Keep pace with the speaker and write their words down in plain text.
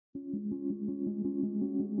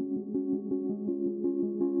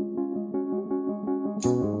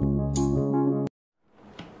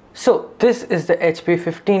So this is the HP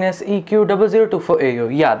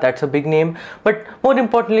 15s-eq0024. Yeah, that's a big name, but more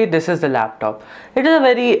importantly, this is the laptop. It is a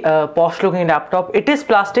very posh looking laptop. It is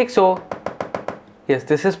plastic, so yes,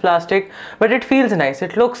 this is plastic, but it feels nice.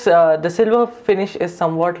 It looks, the silver finish is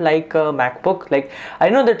somewhat like a MacBook. Like, I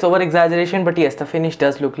know that's over exaggeration, but yes, the finish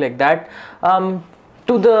does look like that.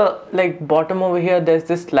 To the bottom over here, there's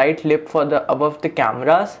this light lip for the above the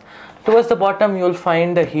cameras. Towards the bottom, you'll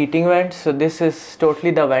find the heating vents. So this is totally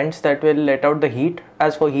the vents that will let out the heat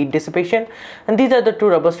as for heat dissipation. And these are the two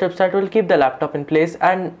rubber strips that will keep the laptop in place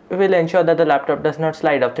and will ensure that the laptop does not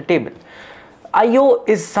slide off the table. I/O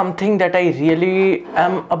is something that I really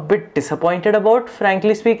am a bit disappointed about,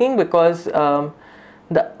 frankly speaking, because the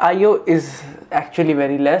I/O is actually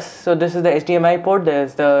very less. So this is the HDMI port,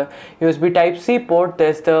 there's the USB Type-C port,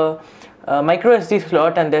 there's the micro SD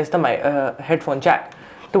slot, and there's the headphone jack.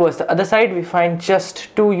 Towards the other side, we find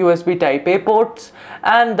just two USB Type-A ports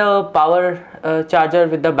and the power charger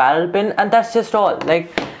with the barrel pin, and that's just all. Like,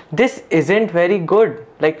 this isn't very good.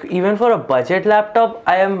 Like, even for a budget laptop,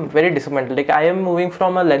 I am very disappointed. Like, I am moving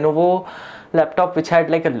from a Lenovo laptop which had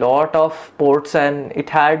like a lot of ports, and it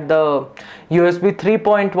had the USB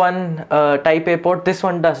 3.1 Type-A port. This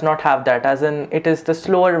one does not have that, as in it is the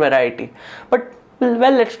slower variety. But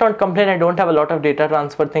well, let's not complain. I don't have a lot of data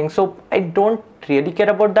transfer things, so I don't really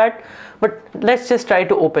care about that. But let's just try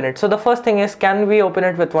to open it. So the first thing is, can we open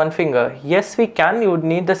it with one finger? Yes, we can. You would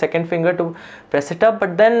need the second finger to press it up,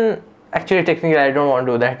 but then actually technically I don't want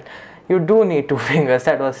to do that. You do need two fingers.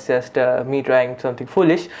 That was just me trying something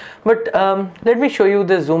foolish. But let me show you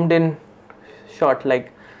the zoomed in shot.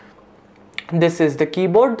 Like, this is the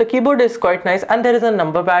keyboard. The keyboard is quite nice, and there is a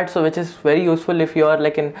number pad, so which is very useful if you are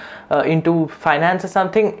like into finance or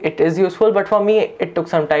something. It is useful, but for me it took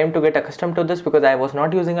some time to get accustomed to this because I was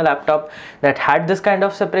not using a laptop that had this kind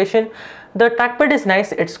of separation. The trackpad is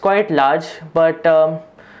nice. It's quite large, but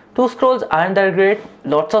two scrolls aren't that great.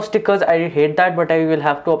 Lots of stickers. I hate that, but I will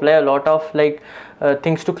have to apply a lot of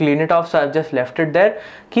things to clean it off, so I've just left it there.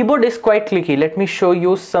 Keyboard is quite clicky. Let me show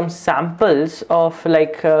you some samples of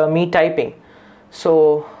me typing.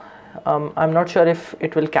 So I'm not sure if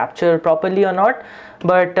it will capture properly or not,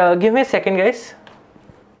 but give me a second, guys.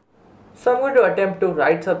 So I'm going to attempt to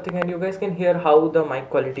write something, and you guys can hear how the mic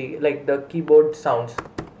quality, like the keyboard sounds.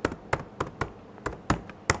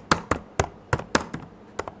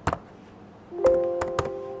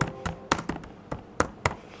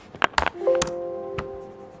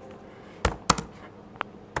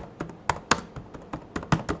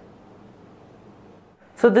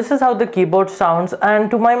 So this is how the keyboard sounds,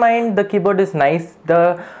 and to my mind the keyboard is nice.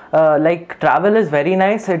 The travel is very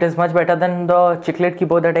nice. It is much better than the chiclet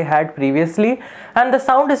keyboard that I had previously, and the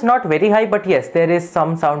sound is not very high, but yes, there is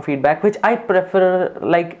some sound feedback which I prefer.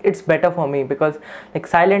 Like, it's better for me because like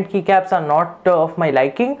silent keycaps are not of my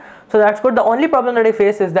liking, so that's good. The only problem that I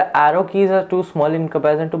face is the arrow keys are too small in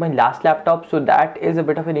comparison to my last laptop, so that is a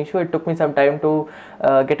bit of an issue. It took me some time to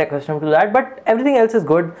get accustomed to that, but everything else is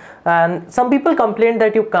good. And some people complained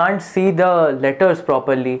that you can't see the letters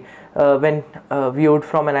properly when viewed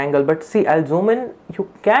from an angle, but see, I'll zoom in, you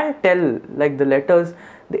can tell like the letters,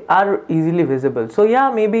 they are easily visible. So yeah,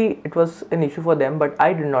 maybe it was an issue for them, but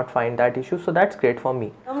I did not find that issue, so that's great for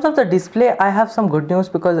me. In terms of the display, I have some good news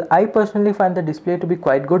because I personally find the display to be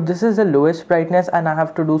quite good. This is the lowest brightness, and I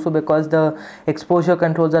have to do so because the exposure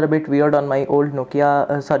controls are a bit weird on my old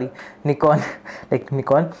Nikon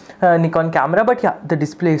Nikon camera. But yeah, the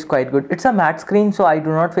display is quite good. It's a matte screen, so I do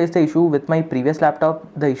not face the issue. With my previous laptop,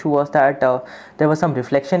 the issue was that there were some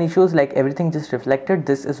reflection issues, like everything just reflected.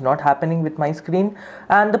 This is not happening with my screen,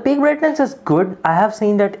 and the peak brightness is good. I have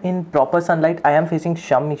seen that in proper sunlight I am facing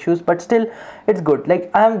some issues, but still it's good.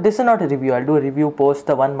 Like, this is not a review. I'll do a review post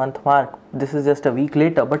the 1 month mark. This is just a week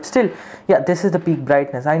later, but still, yeah, this is the peak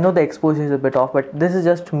brightness. I know the exposure is a bit off, but this is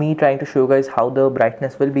just me trying to show you guys how the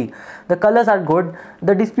brightness will be. The colors are good.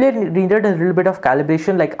 The display needed a little bit of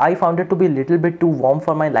calibration. Like, I found it to be a little bit too warm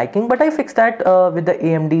for my liking, but I fixed that with the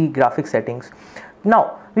AMD graphics settings.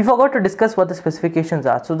 Now, we forgot to discuss what the specifications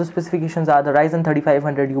are. So the specifications are the Ryzen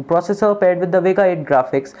 3500U processor paired with the Vega 8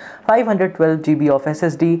 graphics, 512 GB of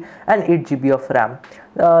SSD and 8 GB of RAM.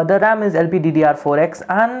 The RAM is LPDDR4X,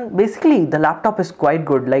 and basically the laptop is quite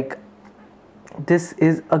good. Like, this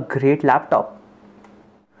is a great laptop.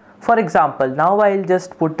 For example, now I'll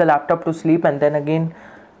just put the laptop to sleep and then again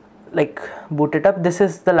like boot it up. This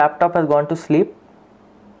is the laptop has gone to sleep.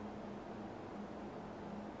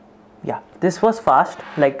 Yeah, this was fast.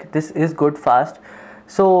 Like, this is good fast.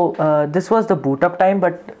 So this was the boot up time,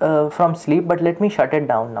 but from sleep. But let me shut it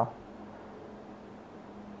down now.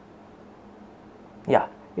 Yeah,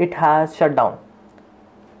 it has shut down.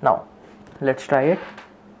 Now let's try it.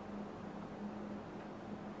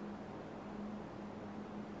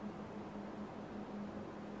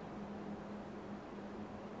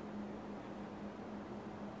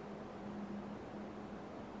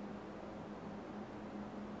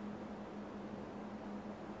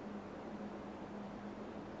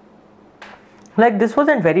 Like, this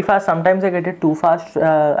wasn't very fast. Sometimes I get it too fast.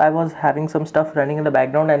 I was having some stuff running in the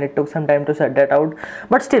background and it took some time to set that out,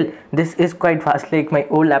 but still this is quite fast. Like, my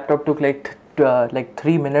old laptop took like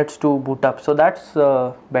 3 minutes to boot up, so that's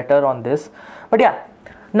better on this. But yeah,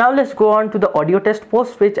 now let's go on to the audio test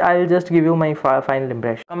post, which I'll just give you my final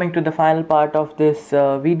impression. Coming to the final part of this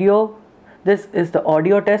video, this is the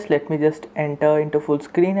audio test. Let me just enter into full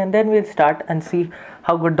screen and then we'll start and see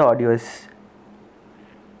how good the audio is.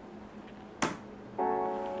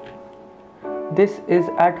 This is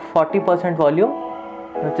at 40% volume,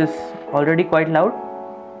 which is already quite loud.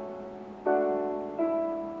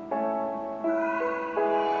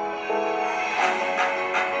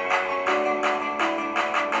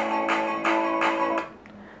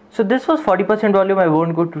 So this was 40% volume. I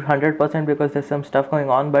won't go to 100% because there's some stuff going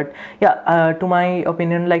on, but yeah, to my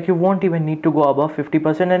opinion, like, you won't even need to go above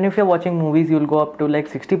 50%, and if you're watching movies you'll go up to like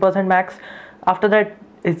 60% max. After that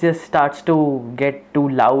it just starts to get too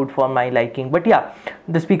loud for my liking. But yeah,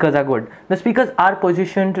 the speakers are good. The speakers are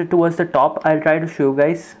positioned towards the top. I'll try to show you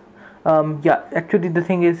guys. Yeah, actually the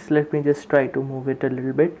thing is, let me just try to move it a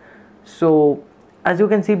little bit. So as you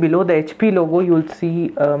can see below the HP logo, you'll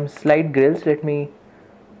see slide grills. Let me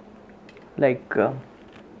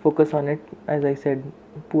focus on it. As I said,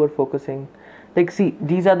 poor focusing. Like, see,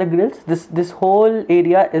 these are the grills. This whole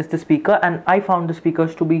area is the speaker, and I found the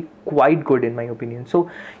speakers to be quite good in my opinion. So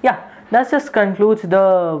yeah, that just concludes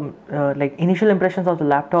the initial impressions of the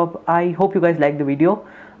laptop. I hope you guys liked the video.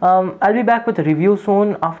 I'll be back with a review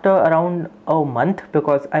soon after around a month,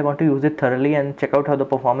 because I want to use it thoroughly and check out how the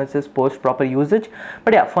performance is post proper usage.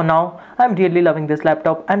 But yeah, for now I'm really loving this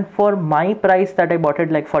laptop, and for my price that I bought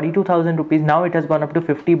it, like 42,000 rupees, now it has gone up to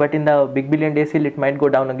 50, but in the big billion day sale it might go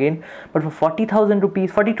down again. But for 40,000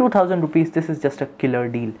 rupees, 42,000 rupees, this is just a killer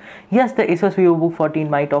deal. Yes, the Asus VivoBook 14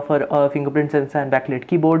 might offer a fingerprint sensor and backlit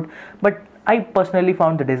keyboard, but I personally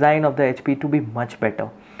found the design of the HP to be much better.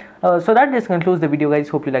 So that just concludes the video, guys.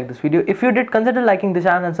 Hope you like this video. If you did, consider liking the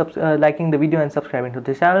channel and liking the video and subscribing to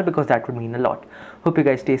this channel, because that would mean a lot. Hope you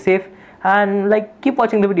guys stay safe and keep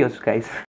watching the videos, guys.